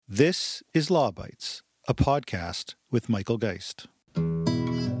This is Law Bites, a podcast with Michael Geist.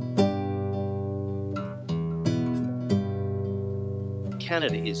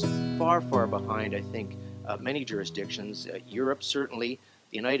 Canada is far, far behind, I think, many jurisdictions. Europe, certainly.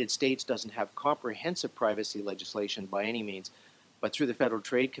 The United States doesn't have comprehensive privacy legislation by any means, but through the Federal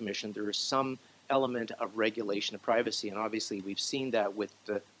Trade Commission, there is some element of regulation of privacy, and obviously we've seen that with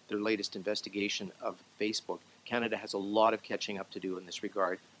their latest investigation of Facebook. Canada has a lot of catching up to do in this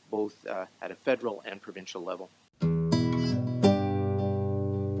regard, both at a federal and provincial level.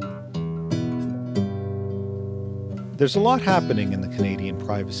 There's a lot happening in the Canadian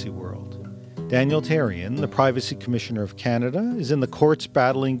privacy world. Daniel Therrien, the Privacy Commissioner of Canada, is in the courts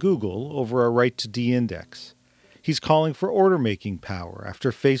battling Google over a right to de-index. He's calling for order-making power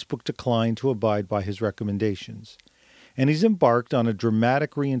after Facebook declined to abide by his recommendations. And he's embarked on a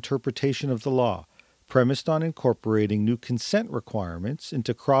dramatic reinterpretation of the law, premised on incorporating new consent requirements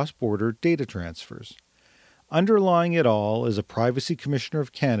into cross-border data transfers. Underlying it all is a Privacy Commissioner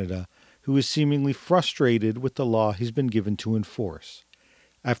of Canada who is seemingly frustrated with the law he's been given to enforce.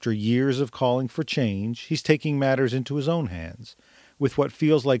 After years of calling for change, he's taking matters into his own hands, with what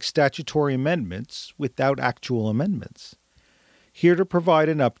feels like statutory amendments without actual amendments. Here to provide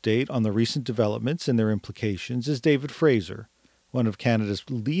an update on the recent developments and their implications is David Fraser, one of Canada's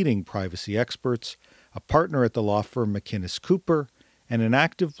leading privacy experts, a partner at the law firm McInnes Cooper, and an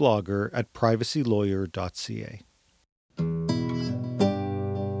active blogger at privacylawyer.ca.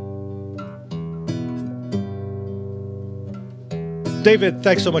 David,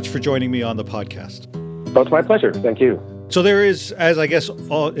 thanks so much for joining me on the podcast. Well, it's my pleasure. Thank you. So there is, as I guess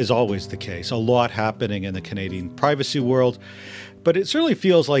is always the case, a lot happening in the Canadian privacy world, but it certainly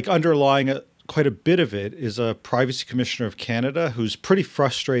feels like underlying quite a bit of it is a Privacy Commissioner of Canada who's pretty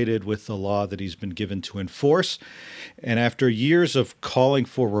frustrated with the law that he's been given to enforce. And after years of calling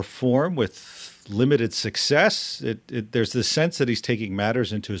for reform with limited success, there's this sense that he's taking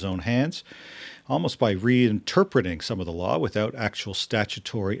matters into his own hands, almost by reinterpreting some of the law without actual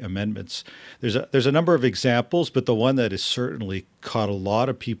statutory amendments. There's a number of examples, but the one that has certainly caught a lot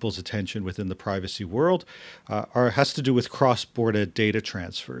of people's attention within the privacy world has to do with cross-border data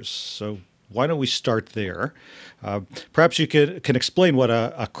transfers. So why don't we start there? Perhaps you can explain what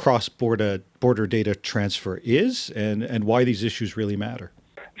a cross-border data transfer is and why these issues really matter.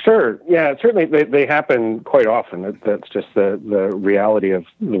 Sure. Yeah, certainly they happen quite often. That's just the reality of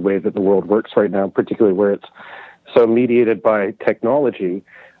the way that the world works right now, particularly where it's so mediated by technology.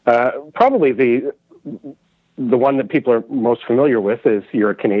 Probably the one that people are most familiar with is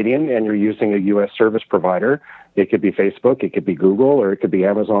you're a Canadian and you're using a U.S. service provider. It could be Facebook, it could be Google, or it could be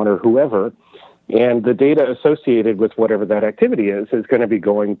Amazon or whoever. And the data associated with whatever that activity is going to be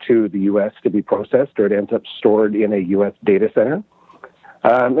going to the U.S. to be processed, or it ends up stored in a U.S. data center.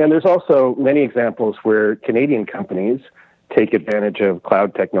 And there's also many examples where Canadian companies take advantage of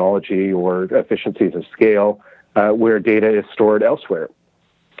cloud technology or efficiencies of scale where data is stored elsewhere.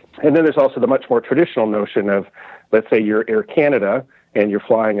 And then there's also the much more traditional notion of, let's say you're Air Canada and you're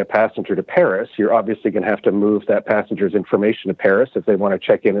flying a passenger to Paris, you're obviously going to have to move that passenger's information to Paris if they want to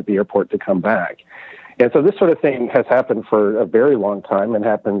check in at the airport to come back. And so this sort of thing has happened for a very long time and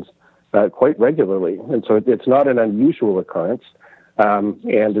happens quite regularly. And so it's not an unusual occurrence. And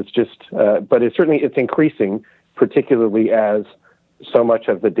it's just, but it's increasing, particularly as so much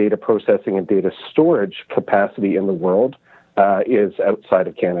of the data processing and data storage capacity in the world is outside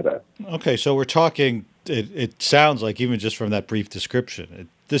of Canada. Okay, so we're talking, it sounds like even just from that brief description,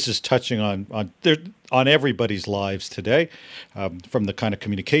 this is touching on everybody's lives today, from the kind of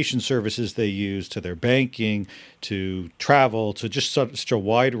communication services they use to their banking, to travel, to just such a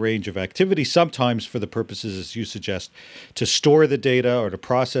wide range of activities, sometimes for the purposes, as you suggest, to store the data or to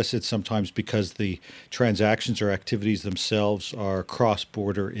process it, sometimes because the transactions or activities themselves are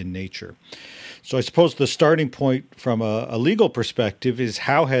cross-border in nature. So I suppose the starting point from a legal perspective is,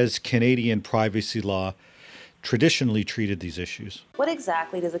 how has Canadian privacy law traditionally treated these issues? What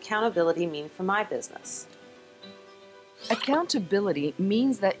exactly does accountability mean for my business? Accountability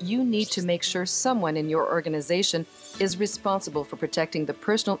means that you need to make sure someone in your organization is responsible for protecting the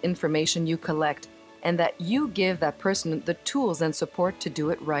personal information you collect, and that you give that person the tools and support to do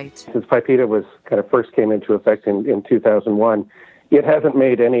it right. Since PIPEDA first came into effect in 2001, it hasn't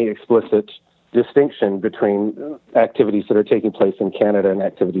made any explicit distinction between activities that are taking place in Canada and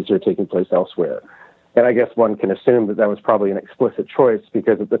activities that are taking place elsewhere. And I guess one can assume that was probably an explicit choice,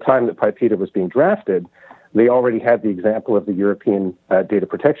 because at the time that PIPEDA was being drafted, they already had the example of the European Data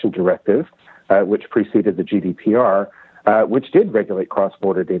Protection Directive, which preceded the GDPR, which did regulate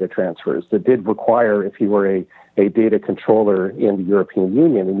cross-border data transfers, that did require, if you were a data controller in the European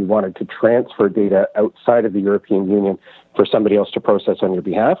Union and you wanted to transfer data outside of the European Union for somebody else to process on your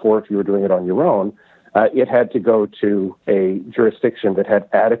behalf, or if you were doing it on your own, it had to go to a jurisdiction that had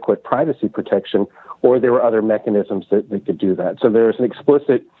adequate privacy protection, or there were other mechanisms that could do that. So there's an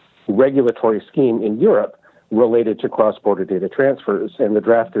explicit regulatory scheme in Europe related to cross-border data transfers, and the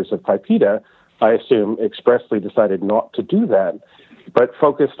drafters of PIPEDA, I assume, expressly decided not to do that, but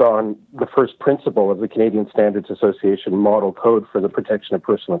focused on the first principle of the Canadian Standards Association Model Code for the Protection of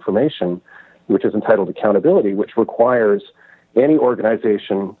Personal Information, which is entitled Accountability, which requires any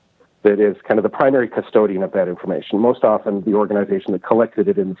organization that is kind of the primary custodian of that information, most often the organization that collected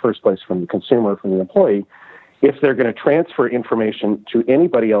it in the first place from the consumer, from the employee, if they're going to transfer information to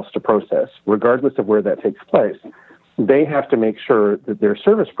anybody else to process, regardless of where that takes place, they have to make sure that their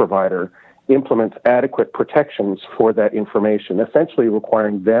service provider implements adequate protections for that information, essentially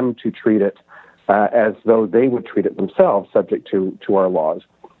requiring them to treat it as though they would treat it themselves, subject to our laws.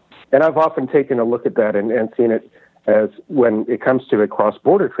 And I've often taken a look at that and seen it as, when it comes to a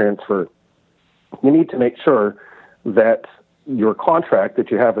cross-border transfer, you need to make sure that your contract that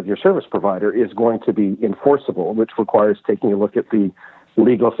you have with your service provider is going to be enforceable, which requires taking a look at the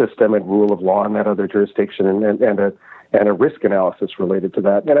legal system and rule of law in that other jurisdiction and a risk analysis related to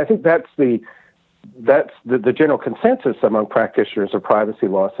that. And I think that's the general consensus among practitioners of privacy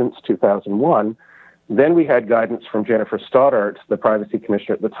law since 2001. Then we had guidance from Jennifer Stoddart, the privacy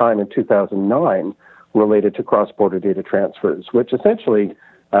commissioner at the time, in 2009, related to cross-border data transfers, which essentially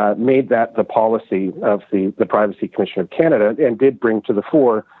made that the policy of the Privacy Commissioner of Canada, and did bring to the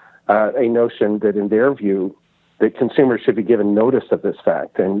fore a notion that, in their view, that consumers should be given notice of this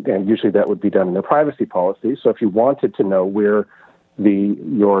fact, and usually that would be done in their privacy policy. So if you wanted to know where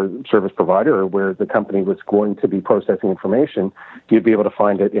your service provider or where the company was going to be processing information, you'd be able to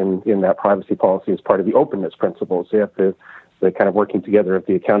find it in that privacy policy as part of the openness principle. So you have the kind of working together of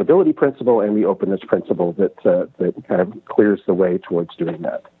the accountability principle and the openness principle that kind of clears the way towards doing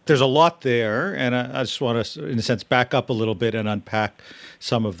that. There's a lot there, and I just want to, in a sense, back up a little bit and unpack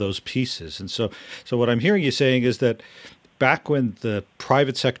some of those pieces. And so what I'm hearing you saying is that back when the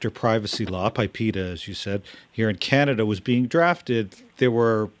private sector privacy law, PIPEDA, as you said, here in Canada was being drafted, there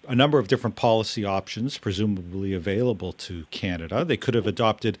were a number of different policy options presumably available to Canada. They could have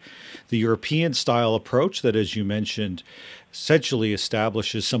adopted the European-style approach that, as you mentioned, essentially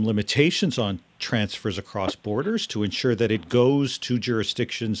establishes some limitations on transfers across borders to ensure that it goes to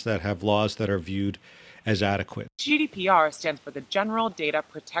jurisdictions that have laws that are viewed as adequate. GDPR stands for the General Data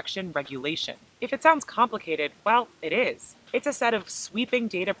Protection Regulation. If it sounds complicated, well, it is. It's a set of sweeping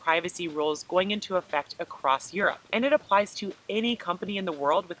data privacy rules going into effect across Europe, and it applies to any company in the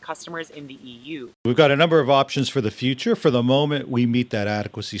world with customers in the EU. We've got a number of options for the future. For the moment, we meet that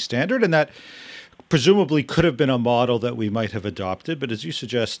adequacy standard, and that presumably could have been a model that we might have adopted, but as you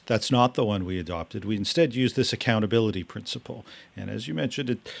suggest, that's not the one we adopted. We instead use this accountability principle. And as you mentioned,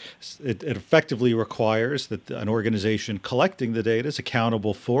 it effectively requires that an organization collecting the data is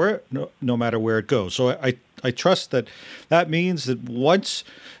accountable for it, no matter where it goes. So I trust that means that once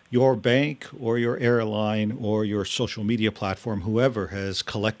your bank or your airline or your social media platform, whoever has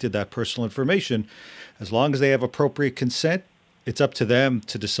collected that personal information, as long as they have appropriate consent, it's up to them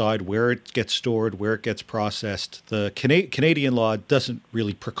to decide where it gets stored, where it gets processed. The Canadian law doesn't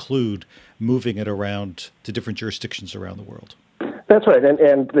really preclude moving it around to different jurisdictions around the world. That's right.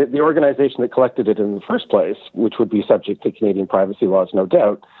 And the organization that collected it in the first place, which would be subject to Canadian privacy laws, no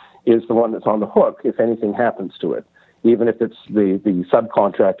doubt, is the one that's on the hook if anything happens to it, even if it's the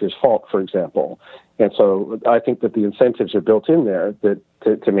subcontractor's fault, for example. And so I think that the incentives are built in there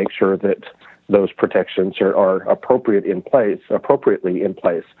to make sure that those protections are appropriately in place,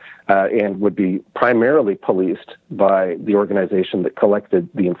 and would be primarily policed by the organization that collected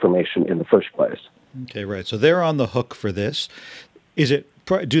the information in the first place. Okay, right. So they're on the hook for this.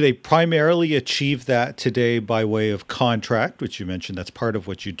 Do they primarily achieve that today by way of contract, which you mentioned that's part of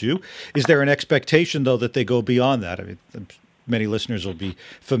what you do? Is there an expectation, though, that they go beyond that? I mean, many listeners will be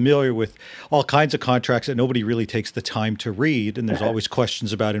familiar with all kinds of contracts that nobody really takes the time to read, and there's always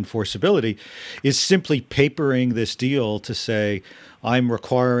questions about enforceability. Is simply papering this deal to say, I'm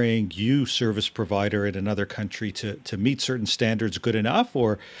requiring you, service provider in another country, to meet certain standards good enough?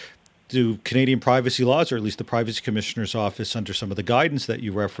 Or do Canadian privacy laws, or at least the Privacy Commissioner's Office, under some of the guidance that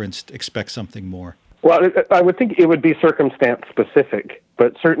you referenced, expect something more? Well, I would think it would be circumstance specific,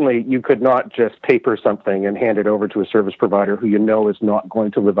 but certainly you could not just paper something and hand it over to a service provider who you know is not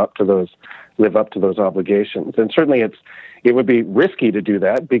going to live up to those obligations. And certainly it would be risky to do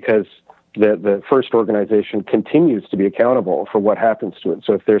that because the first organization continues to be accountable for what happens to it.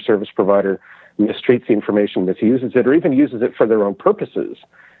 So if their service provider mistreats the information, misuses it, or even uses it for their own purposes,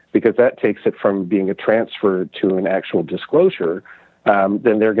 because that takes it from being a transfer to an actual disclosure,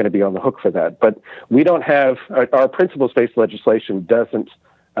 then they're going to be on the hook for that. But we don't have, our principles-based legislation doesn't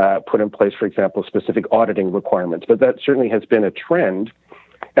put in place, for example, specific auditing requirements, but that certainly has been a trend.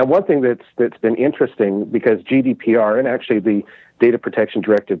 And one thing that's been interesting, because GDPR and actually the Data Protection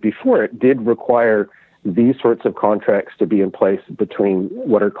Directive before it did require these sorts of contracts to be in place between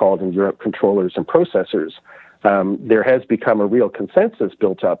what are called in Europe controllers and processors. There has become a real consensus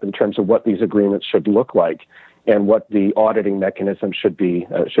built up in terms of what these agreements should look like and what the auditing mechanism should be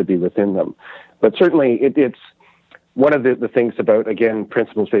within them. But certainly it's one of the things about, again,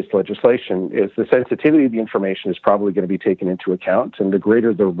 principles-based legislation is the sensitivity of the information is probably going to be taken into account, and the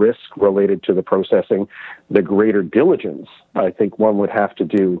greater the risk related to the processing, the greater diligence I think one would have to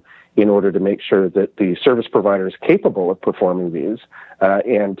do in order to make sure that the service provider is capable of performing these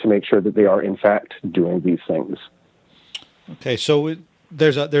and to make sure that they are, in fact, doing these things. Okay, so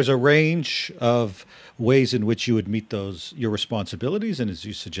there's a range of ways in which you would meet your responsibilities, and as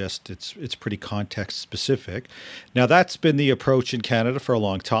you suggest, it's pretty context specific. Now, that's been the approach in Canada for a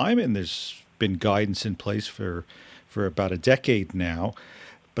long time, and there's been guidance in place for about a decade now.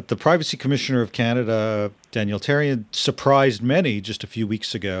 But the Privacy Commissioner of Canada, Daniel Therrien, surprised many just a few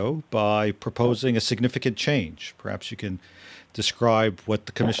weeks ago by proposing a significant change. Perhaps you can describe what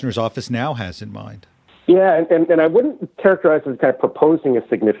the Commissioner's office now has in mind. Yeah, and I wouldn't characterize it as kind of proposing a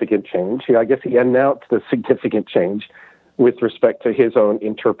significant change. I guess he announced a significant change with respect to his own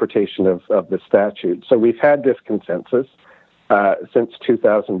interpretation of the statute. So we've had this consensus since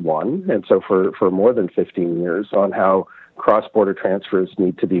 2001, and so for more than 15 years on how cross-border transfers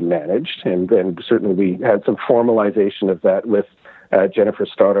need to be managed. And then certainly we had some formalization of that with Jennifer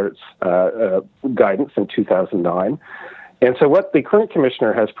Stoddart's guidance in 2009. And so what the current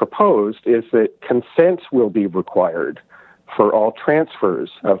commissioner has proposed is that consent will be required for all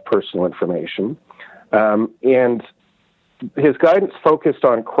transfers of personal information. And his guidance focused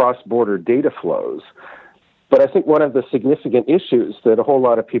on cross-border data flows. But I think one of the significant issues that a whole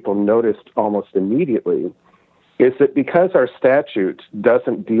lot of people noticed almost immediately is that because our statute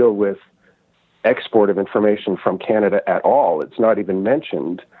doesn't deal with export of information from Canada at all, it's not even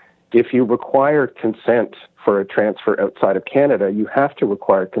mentioned, if you require consent for a transfer outside of Canada, you have to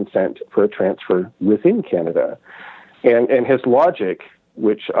require consent for a transfer within Canada. And his logic,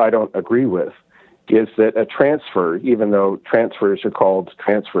 which I don't agree with, is that a transfer, even though transfers are called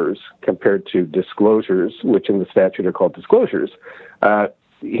transfers compared to disclosures, which in the statute are called disclosures,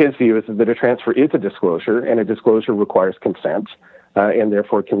 his view is that a transfer is a disclosure, and a disclosure requires consent, and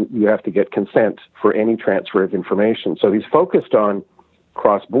therefore you have to get consent for any transfer of information. So he's focused on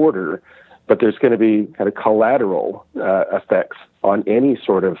cross-border, but there's going to be kind of collateral effects on any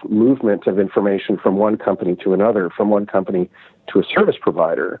sort of movement of information from one company to another, from one company to a service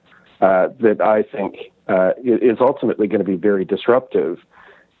provider, that I think is ultimately going to be very disruptive.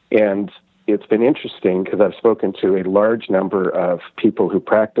 And it's been interesting because I've spoken to a large number of people who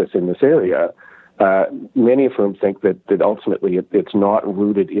practice in this area, many of whom think that ultimately it's not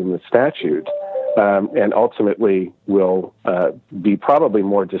rooted in the statute and ultimately will be probably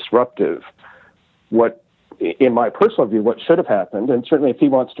more disruptive. What, in my personal view, what should have happened, and certainly if he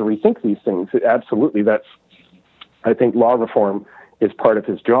wants to rethink these things, absolutely, I think law reform is part of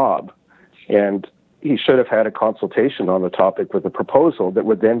his job. And he should have had a consultation on the topic with a proposal that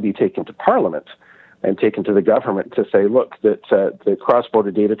would then be taken to Parliament and taken to the government to say, look, that the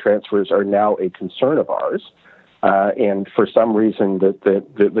cross-border data transfers are now a concern of ours. And for some reason,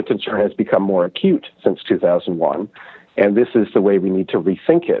 the concern has become more acute since 2001. And this is the way we need to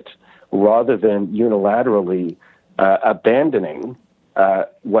rethink it, rather than unilaterally abandoning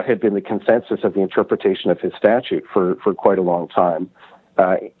what had been the consensus of the interpretation of his statute for quite a long time.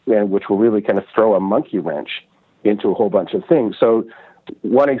 And which will really kind of throw a monkey wrench into a whole bunch of things. So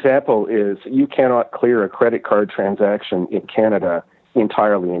one example is you cannot clear a credit card transaction in Canada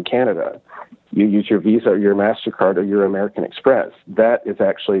entirely in Canada. You use your Visa, your MasterCard, or your American Express. That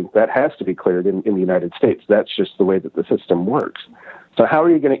has to be cleared in the United States. That's just the way that the system works. So how are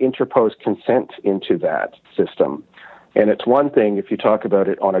you going to interpose consent into that system? And it's one thing if you talk about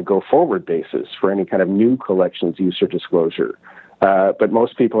it on a go-forward basis for any kind of new collections, use, or disclosure. But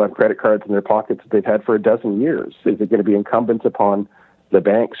most people have credit cards in their pockets that they've had for a dozen years. Is it going to be incumbent upon the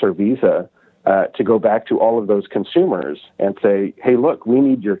banks or Visa to go back to all of those consumers and say, hey, look, we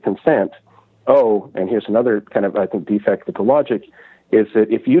need your consent. Oh, and here's another kind of, I think, defect with the logic, is that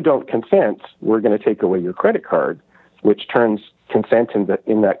if you don't consent, we're going to take away your credit card. which turns consent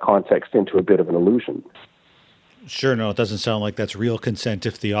in that context into a bit of an illusion. Sure, no, it doesn't sound like that's real consent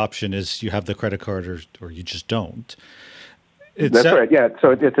if the option is you have the credit card or you just don't. That's right, yeah.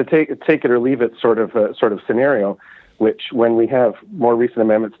 So it's a take it or leave it sort of scenario, which when we have more recent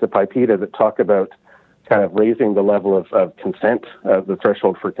amendments to PIPEDA that talk about kind of raising the level of consent, the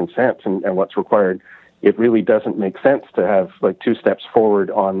threshold for consent and what's required, it really doesn't make sense to have like 2 steps forward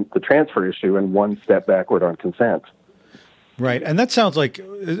on the transfer issue and 1 step backward on consent. Right, and that sounds like,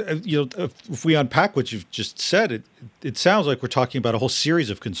 if we unpack what you've just said, it sounds like we're talking about a whole series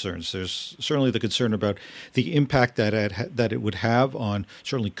of concerns. There's certainly the concern about the impact that it would have on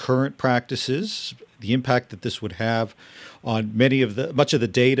certainly current practices, the impact that this would have on much of the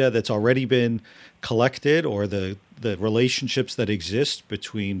data that's already been collected, or the relationships that exist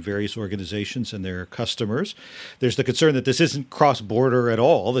between various organizations and their customers. There's the concern that this isn't cross-border at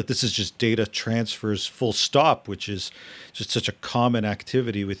all, that this is just data transfers full stop, which is just such a common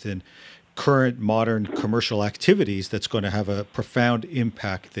activity within current modern commercial activities that's going to have a profound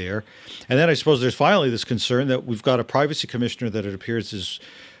impact there. And then I suppose there's finally this concern that we've got a privacy commissioner that it appears is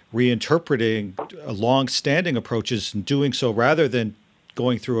reinterpreting long-standing approaches and doing so rather than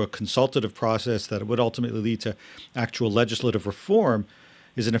going through a consultative process that would ultimately lead to actual legislative reform,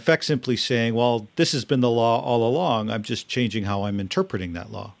 is in effect simply saying, well, this has been the law all along. I'm just changing how I'm interpreting that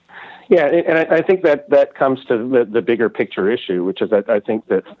law. Yeah, and I think that comes to the bigger picture issue, which is I think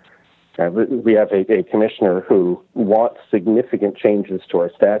that we have a commissioner who wants significant changes to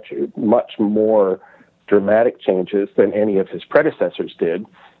our statute, much more dramatic changes than any of his predecessors did.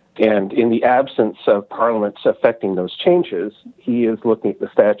 And in the absence of Parliament affecting those changes, he is looking at the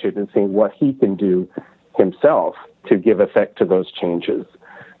statute and seeing what he can do himself to give effect to those changes.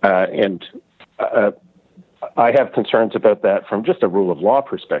 And I have concerns about that from just a rule of law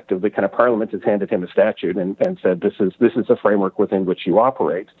perspective. The kind of Parliament has handed him a statute and said this is a framework within which you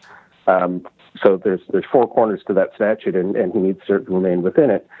operate. So there's 4 corners to that statute, and he needs to remain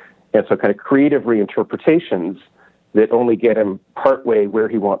within it. And so kind of creative reinterpretations that only get him partway where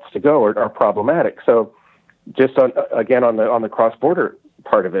he wants to go are problematic. So just on the cross-border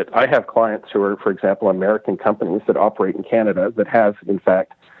part of it, I have clients who are, for example, American companies that operate in Canada that have, in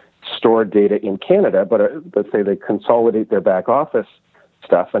fact, stored data in Canada, but let's say they consolidate their back office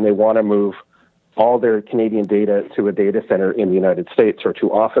stuff and they want to move all their Canadian data to a data center in the United States or to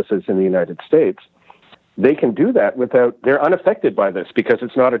offices in the United States. They can do that they're unaffected by this because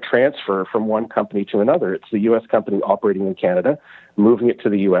it's not a transfer from one company to another. It's the U.S. company operating in Canada, moving it to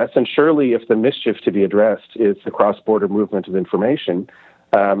the U.S. And surely if the mischief to be addressed is the cross-border movement of information,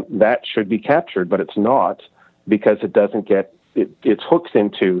 that should be captured, but it's not because it doesn't it's hooked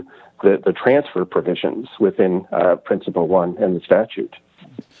into the transfer provisions within Principle 1 and the statute.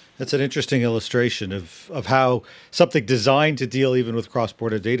 That's an interesting illustration of how something designed to deal even with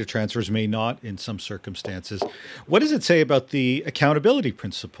cross-border data transfers may not in some circumstances. What does it say about the accountability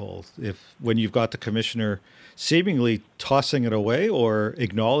principle when you've got the commissioner seemingly tossing it away or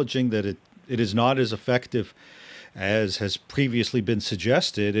acknowledging that it is not as effective as has previously been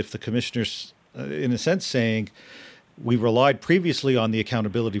suggested, if the commissioner's, in a sense, saying, we relied previously on the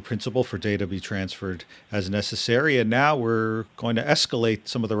accountability principle for data to be transferred as necessary, and now we're going to escalate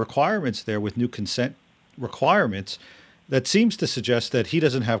some of the requirements there with new consent requirements. That seems to suggest that he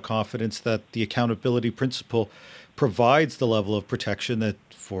doesn't have confidence that the accountability principle provides the level of protection that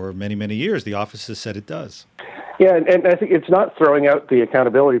for many, many years the office has said it does. Yeah, and I think it's not throwing out the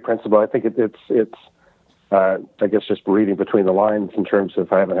accountability principle. I think it's I guess just reading between the lines in terms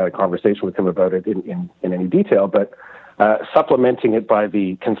of, I haven't had a conversation with him about it in any detail, but supplementing it by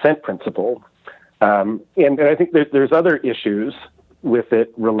the consent principle. And I think there's other issues with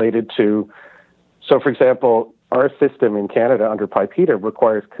it related to, so for example, our system in Canada under PIPEDA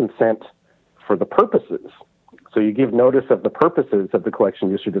requires consent for the purposes. So you give notice of the purposes of the collection,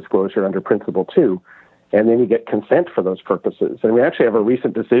 use, or disclosure under Principle 2, and then you get consent for those purposes. And we actually have a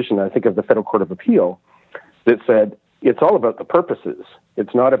recent decision, I think, of the Federal Court of Appeal that said it's all about the purposes.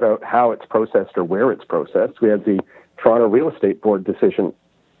 It's not about how it's processed or where it's processed. We had the Toronto Real Estate Board decision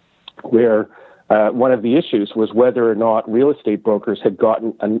where one of the issues was whether or not real estate brokers had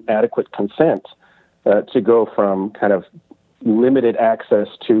gotten an adequate consent to go from kind of limited access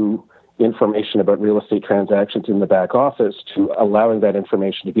to information about real estate transactions in the back office to allowing that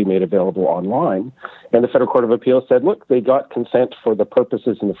information to be made available online. And the Federal Court of Appeal said, look, they got consent for the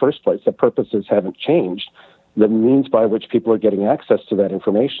purposes in the first place. The purposes haven't changed. The means by which people are getting access to that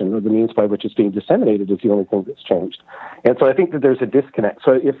information or the means by which it's being disseminated is the only thing that's changed. And so I think that there's a disconnect.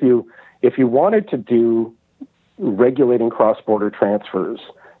 So if you wanted to do regulating cross-border transfers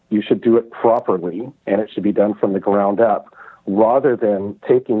you should do it properly, and it should be done from the ground up, rather than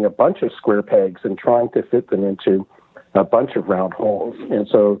taking a bunch of square pegs and trying to fit them into a bunch of round holes. And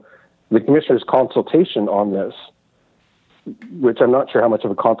so the commissioner's consultation on this, which I'm not sure how much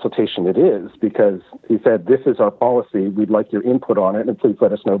of a consultation it is, because he said, this is our policy, we'd like your input on it, and please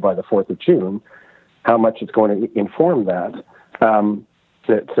let us know by the 4th of June how much it's going to inform that,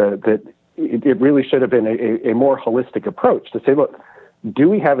 that it really should have been a more holistic approach to say, look, do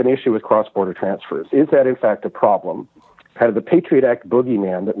we have an issue with cross-border transfers? Is that, in fact, a problem? Kind of the Patriot Act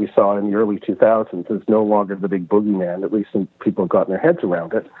boogeyman that we saw in the early 2000s is no longer the big boogeyman, at least some people have gotten their heads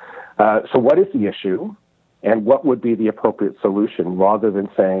around it. So what is the issue, and what would be the appropriate solution, rather than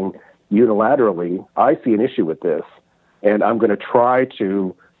saying unilaterally, I see an issue with this, and I'm going to try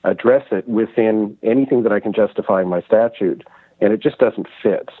to address it within anything that I can justify in my statute, and it just doesn't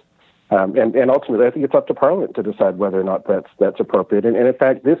fit. And ultimately, I think it's up to Parliament to decide whether or not that's appropriate. And in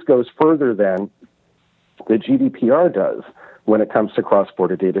fact, this goes further than the GDPR does when it comes to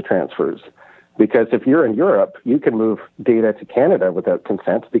cross-border data transfers. Because if you're in Europe, you can move data to Canada without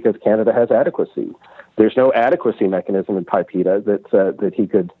consent because Canada has adequacy. There's no adequacy mechanism in PIPEDA that he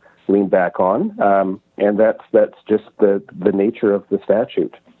could lean back on, and that's just the nature of the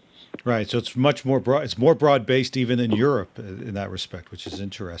statute. Right, so it's much more broad. It's more broad-based even in Europe in that respect, which is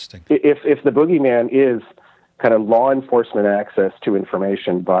interesting. If the boogeyman is kind of law enforcement access to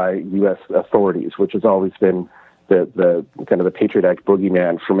information by U.S. authorities, which has always been the kind of the Patriot Act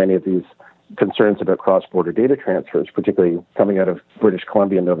boogeyman for many of these concerns about cross-border data transfers, particularly coming out of British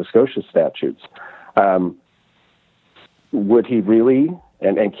Columbia and Nova Scotia statutes, would he really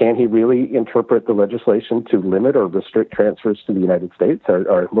and can he really interpret the legislation to limit or restrict transfers to the United States,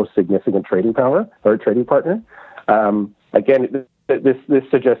 our most significant trading power or trading partner? Again, this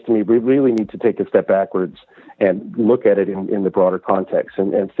suggests to me we really need to take a step backwards and look at it in the broader context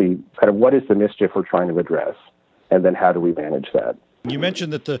and see kind of what is the mischief we're trying to address, and then how do we manage that. You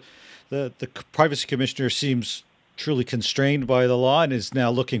mentioned that the Privacy Commissioner seems truly constrained by the law and is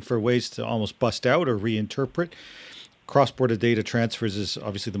now looking for ways to almost bust out or reinterpret. Cross-border data transfers is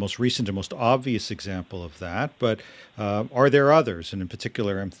obviously the most recent and most obvious example of that, but are there others? And in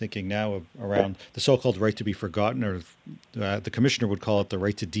particular, I'm thinking now around the so-called right to be forgotten, or the Commissioner would call it the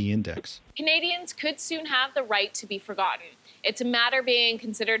right to de-index. Canadians could soon have the right to be forgotten. It's a matter being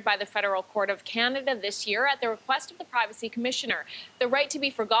considered by the Federal Court of Canada this year at the request of the Privacy Commissioner. The right to be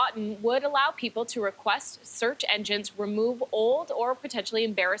forgotten would allow people to request search engines remove old or potentially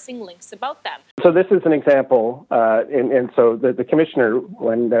embarrassing links about them. So this is an example, and so the Commissioner,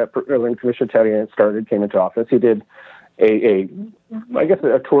 when Commissioner Therrien came into office, he did a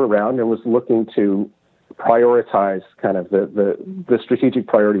tour around and was looking to prioritize kind of the strategic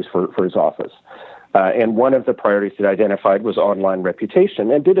priorities for his office. And one of the priorities that identified was online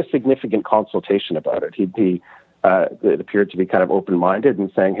reputation, and did a significant consultation about it. It appeared to be kind of open-minded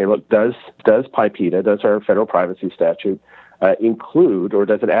and saying, hey, look, does PIPEDA, does our federal privacy statute include, or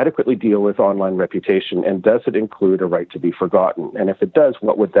does it adequately deal with online reputation, and does it include a right to be forgotten? And if it does,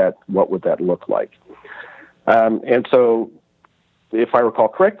 what would that look like? And so, if I recall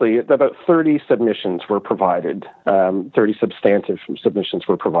correctly, about 30 submissions were provided, 30 substantive submissions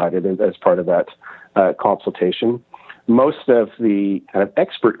were provided as part of that consultation. Most of the kind of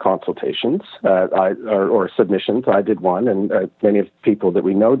expert consultations or submissions, I did one, and many of the people that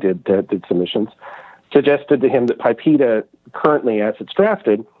we know did submissions, suggested to him that PIPEDA, currently as it's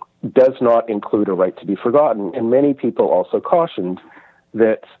drafted, does not include a right to be forgotten. And many people also cautioned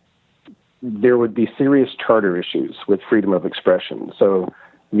that there would be serious charter issues with freedom of expression. So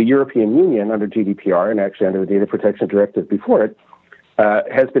the European Union, under GDPR, and actually under the Data Protection Directive before it,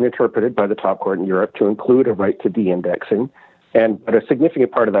 has been interpreted by the top court in Europe to include a right to de-indexing. But a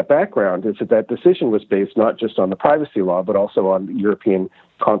significant part of that background is that decision was based not just on the privacy law, but also on European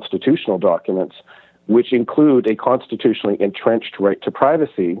constitutional documents, which include a constitutionally entrenched right to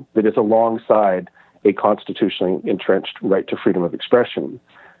privacy that is alongside a constitutionally entrenched right to freedom of expression.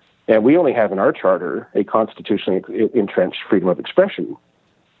 And we only have in our charter a constitutionally entrenched freedom of expression.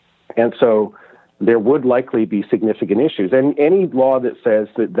 And so there would likely be significant issues. And any law that says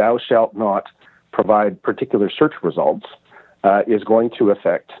that thou shalt not provide particular search results is going to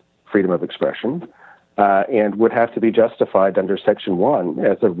affect freedom of expression and would have to be justified under Section 1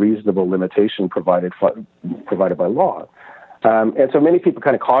 as a reasonable limitation provided by law. And so many people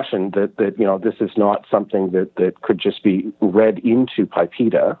kind of cautioned that this is not something that could just be read into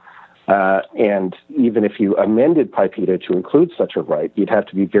PIPEDA. And even if you amended PIPEDA to include such a right, you'd have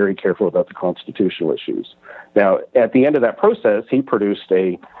to be very careful about the constitutional issues. Now, at the end of that process, he produced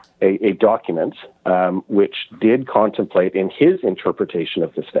a a document which did contemplate in his interpretation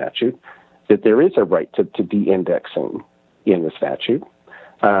of the statute that there is a right to de-indexing in the statute.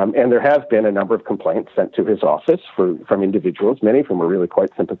 And there have been a number of complaints sent to his office from individuals, many of whom were really quite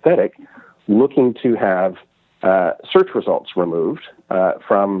sympathetic, looking to have search results removed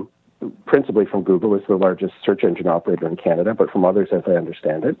principally from Google, as the largest search engine operator in Canada, but from others, as I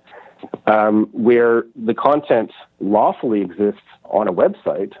understand it, where the content lawfully exists on a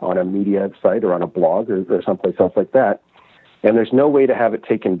website, on a media site, or on a blog, or someplace else like that, and there's no way to have it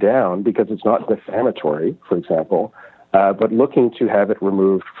taken down because it's not defamatory, for example, but looking to have it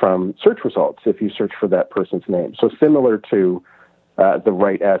removed from search results if you search for that person's name. So similar to the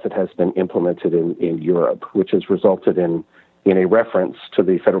right as it has been implemented in Europe, which has resulted in a reference to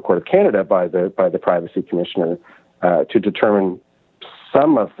the Federal Court of Canada by the Privacy Commissioner to determine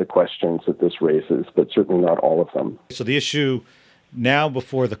some of the questions that this raises, but certainly not all of them. So the issue now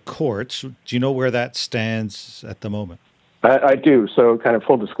before the courts, do you know where that stands at the moment? I do. So, kind of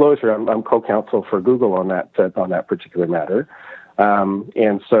full disclosure, I'm co-counsel for Google on that particular matter,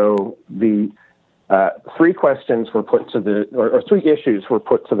 and so the three questions were put to or three issues were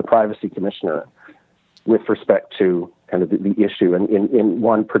put to the Privacy Commissioner with respect to kind of the issue in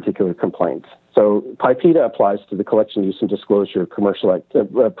one particular complaint. So, PIPEDA applies to the collection, use, and disclosure of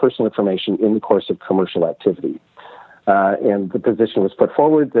personal information in the course of commercial activity. And the position was put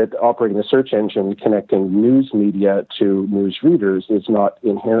forward that operating a search engine connecting news media to news readers is not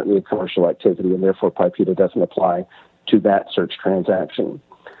inherently a commercial activity, and therefore PIPEDA doesn't apply to that search transaction.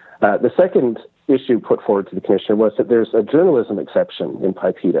 The second issue put forward to the Commissioner was that there's a journalism exception in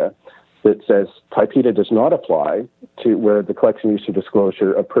PIPEDA that says PIPEDA does not apply to where the collection, use, or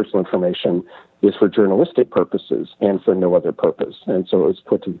disclosure of personal information is for journalistic purposes and for no other purpose. And so it was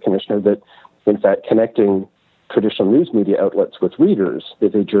put to the Commissioner that, in fact, connecting traditional news media outlets with readers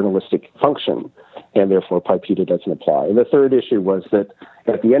is a journalistic function, and therefore PIPEDA doesn't apply. And the third issue was that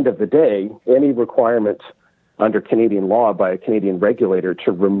at the end of the day, any requirement under Canadian law by a Canadian regulator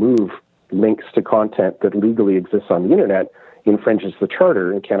to remove links to content that legally exists on the internet infringes the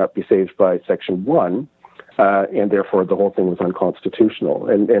Charter and cannot be saved by Section 1, and therefore the whole thing was unconstitutional.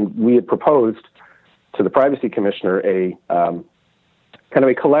 And we had proposed to the Privacy Commissioner a kind of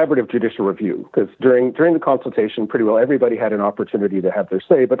a collaborative judicial review, because during the consultation, pretty well everybody had an opportunity to have their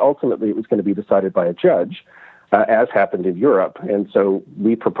say, but ultimately it was going to be decided by a judge, as happened in Europe. And so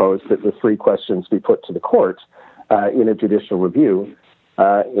we proposed that the three questions be put to the court in a judicial review,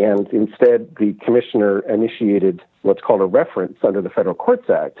 and instead the Commissioner initiated what's called a reference under the Federal Courts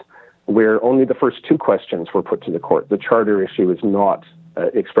Act, where only the first two questions were put to the court. The Charter issue is not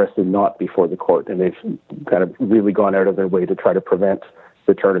expressly not before the court, and they've kind of really gone out of their way to try to prevent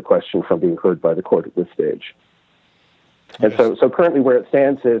the Charter question from being heard by the court at this stage. And so currently where it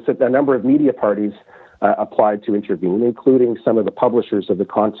stands is that a number of media parties applied to intervene, including some of the publishers of the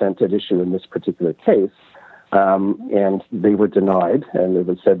content at issue in this particular case, and they were denied, and it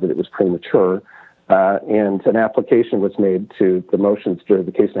was said that it was premature, and an application was made to the motions to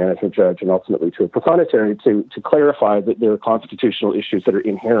the case management judge and ultimately to a prothonotary to clarify that there are constitutional issues that are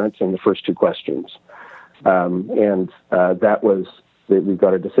inherent in the first two questions. That was, we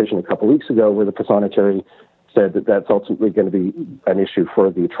got a decision a couple weeks ago where the prothonotary said that that's ultimately going to be an issue for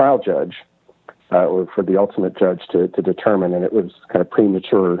the trial judge or for the ultimate judge to determine, and it was kind of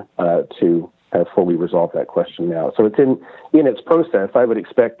premature to fully resolve that question now. So it's in its process. I would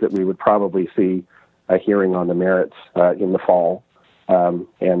expect that we would probably see a hearing on the merits in the fall,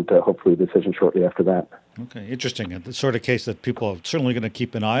 and hopefully a decision shortly after that. Okay, interesting. The sort of case that people are certainly going to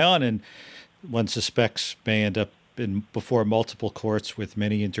keep an eye on, and one suspects may end up before multiple courts with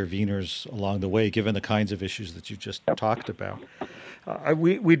many interveners along the way, given the kinds of issues that you just talked about.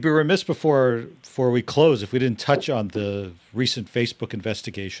 We'd be remiss before we close if we didn't touch on the recent Facebook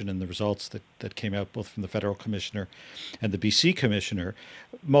investigation and the results that came out both from the Federal Commissioner and the BC Commissioner.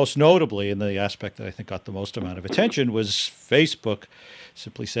 Most notably, and the aspect that I think got the most amount of attention, was Facebook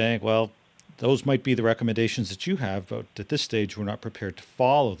simply saying, well, those might be the recommendations that you have, but at this stage, we're not prepared to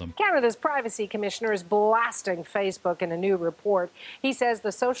follow them. Canada's Privacy Commissioner is blasting Facebook in a new report. He says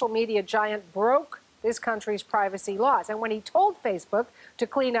the social media giant broke this country's privacy laws. And when he told Facebook to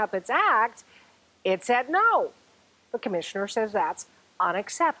clean up its act, it said no. The commissioner says that's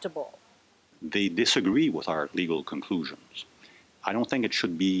unacceptable. They disagree with our legal conclusions. I don't think it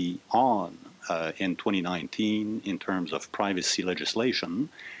should be on in 2019 in terms of privacy legislation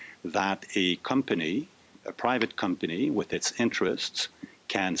that a company, a private company with its interests,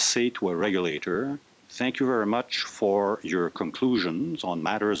 can say to a regulator, thank you very much for your conclusions on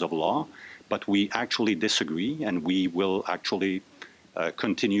matters of law, but we actually disagree, and we will actually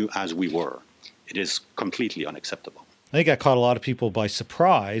continue as we were. It is completely unacceptable. I think that caught a lot of people by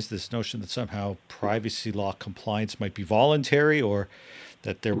surprise, this notion that somehow privacy law compliance might be voluntary, or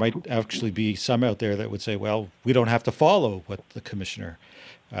that there might actually be some out there that would say, well, we don't have to follow what the commissioner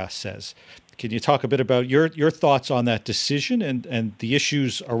says. Can you talk a bit about your thoughts on that decision and the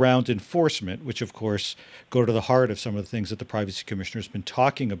issues around enforcement, which, of course, go to the heart of some of the things that the Privacy Commissioner has been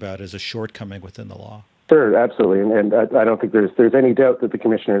talking about as a shortcoming within the law? Sure, absolutely. And I don't think there's any doubt that the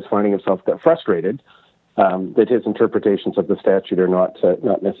commissioner is finding himself frustrated that his interpretations of the statute are not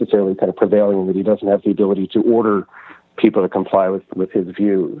necessarily kind of prevailing, and that he doesn't have the ability to order people to comply with his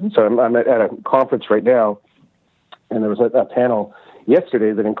view. So I'm at a conference right now, and there was a panel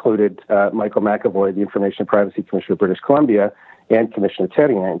yesterday that included Michael McAvoy, the Information Privacy Commissioner of British Columbia, and Commissioner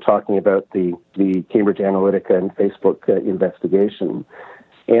Therrien, talking about the Cambridge Analytica and Facebook investigation.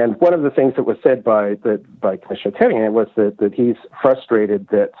 And one of the things that was said by Commissioner Therrien was that he's frustrated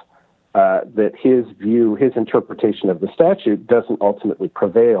that his view, his interpretation of the statute doesn't ultimately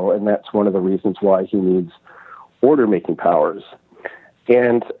prevail, and that's one of the reasons why he needs order-making powers.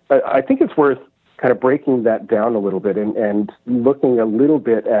 And I think it's worth kind of breaking that down a little bit and looking a little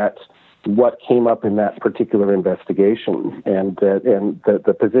bit at what came up in that particular investigation and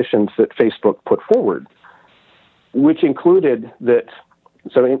the positions that Facebook put forward, which included that,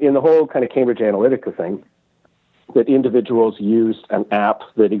 so in the whole kind of Cambridge Analytica thing, that individuals used an app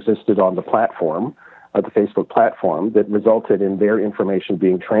that existed on the platform, the Facebook platform, that resulted in their information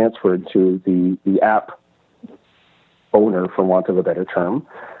being transferred to the app owner, for want of a better term.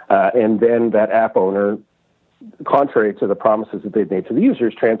 And then that app owner, contrary to the promises that they'd made to the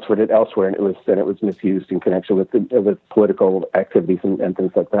users, transferred it elsewhere, and it was misused in connection with political activities and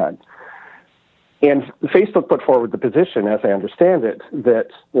things like that. And Facebook put forward the position, as I understand it, that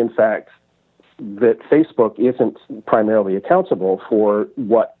in fact that Facebook isn't primarily accountable for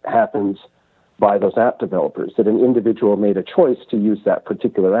what happens by those app developers, that an individual made a choice to use that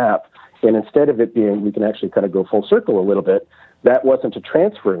particular app, and instead of it being, we can actually kind of go full circle a little bit, that wasn't a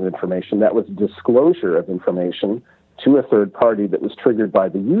transfer of information, that was a disclosure of information to a third party that was triggered by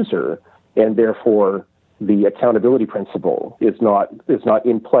the user, and therefore the accountability principle is not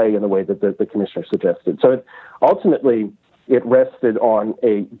in play in the way that the commissioner suggested. So ultimately, it rested on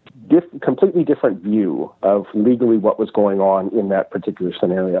a completely different view of legally what was going on in that particular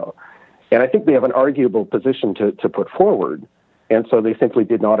scenario. And I think they have an arguable position to put forward. And so they simply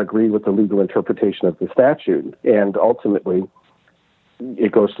did not agree with the legal interpretation of the statute. And ultimately,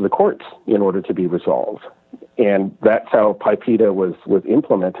 it goes to the courts in order to be resolved. And that's how PIPEDA was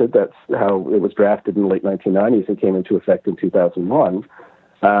implemented. That's how it was drafted in the late 1990s and came into effect in 2001.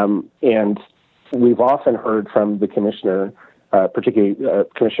 And we've often heard from the commissioner, particularly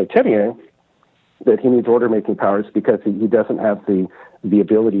Commissioner Therrien, that he needs order-making powers because he doesn't have the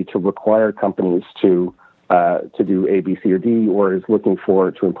ability to require companies to do A, B, C, or D, or is looking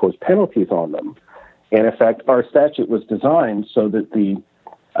to impose penalties on them. And in fact, our statute was designed so that the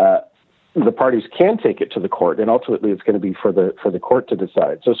parties can take it to the court, and ultimately it's going to be for the court to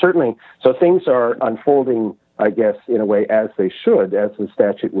decide. So things are unfolding, I guess, in a way as they should, as the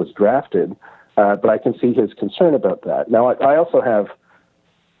statute was drafted. But I can see his concern about that. Now, I also have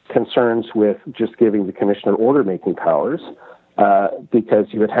concerns with just giving the commissioner order-making powers because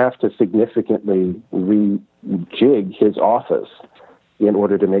you would have to significantly rejig his office in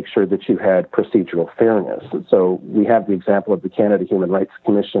order to make sure that you had procedural fairness. And so we have the example of the Canada Human Rights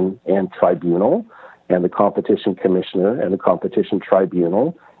Commission and Tribunal, and the Competition Commissioner and the Competition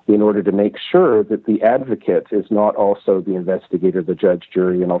Tribunal, in order to make sure that the advocate is not also the investigator, the judge,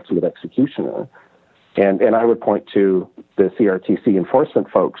 jury, and ultimate executioner. And I would point to the CRTC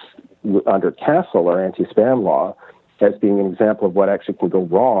enforcement folks under CASL, our anti-spam law, as being an example of what actually can go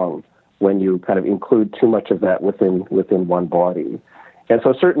wrong when you kind of include too much of that within one body. And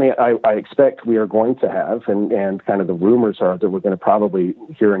so certainly I expect we are going to have, and kind of the rumors are that we're going to probably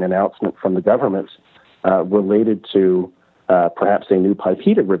hear an announcement from the government related to perhaps a new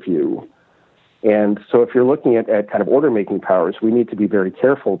PIPEDA review. And so if you're looking at kind of order-making powers, we need to be very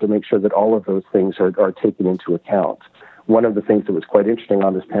careful to make sure that all of those things are taken into account. One of the things that was quite interesting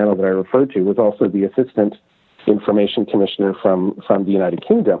on this panel that I referred to was also the Assistant Information Commissioner from the United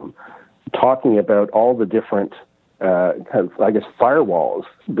Kingdom, talking about all the different firewalls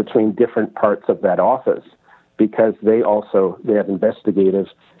between different parts of that office, because they have investigative,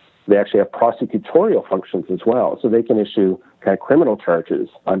 they actually have prosecutorial functions as well. So they can issue kind of criminal charges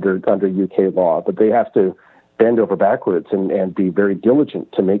under UK law, but they have to bend over backwards and be very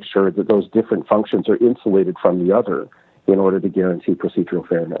diligent to make sure that those different functions are insulated from the other in order to guarantee procedural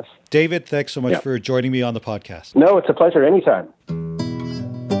fairness. David, thanks so much for joining me on the podcast. No, it's a pleasure. Anytime.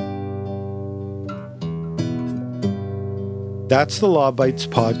 That's the Law Bites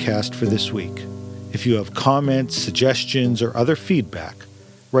podcast for this week. If you have comments, suggestions, or other feedback,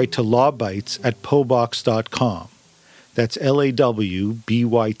 write to lawbites@pobox.com. That's LAWBYTES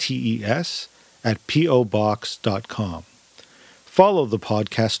at POBox.com. Follow the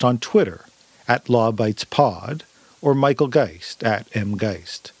podcast on Twitter @LawBitesPod or Michael Geist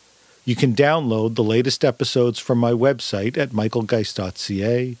 @mgeist. You can download the latest episodes from my website at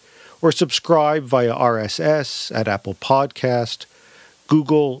michaelgeist.ca or subscribe via RSS at Apple Podcast,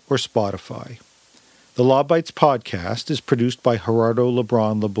 Google, or Spotify. The Law Bites podcast is produced by Gerardo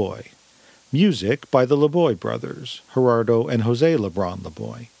Lebrun Laboy. Music by the Laboy brothers, Gerardo and Jose Lebrun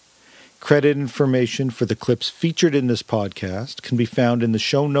Laboy. Credit information for the clips featured in this podcast can be found in the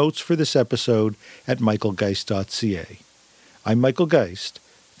show notes for this episode at michaelgeist.ca. I'm Michael Geist.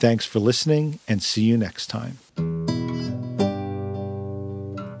 Thanks for listening, and see you next time.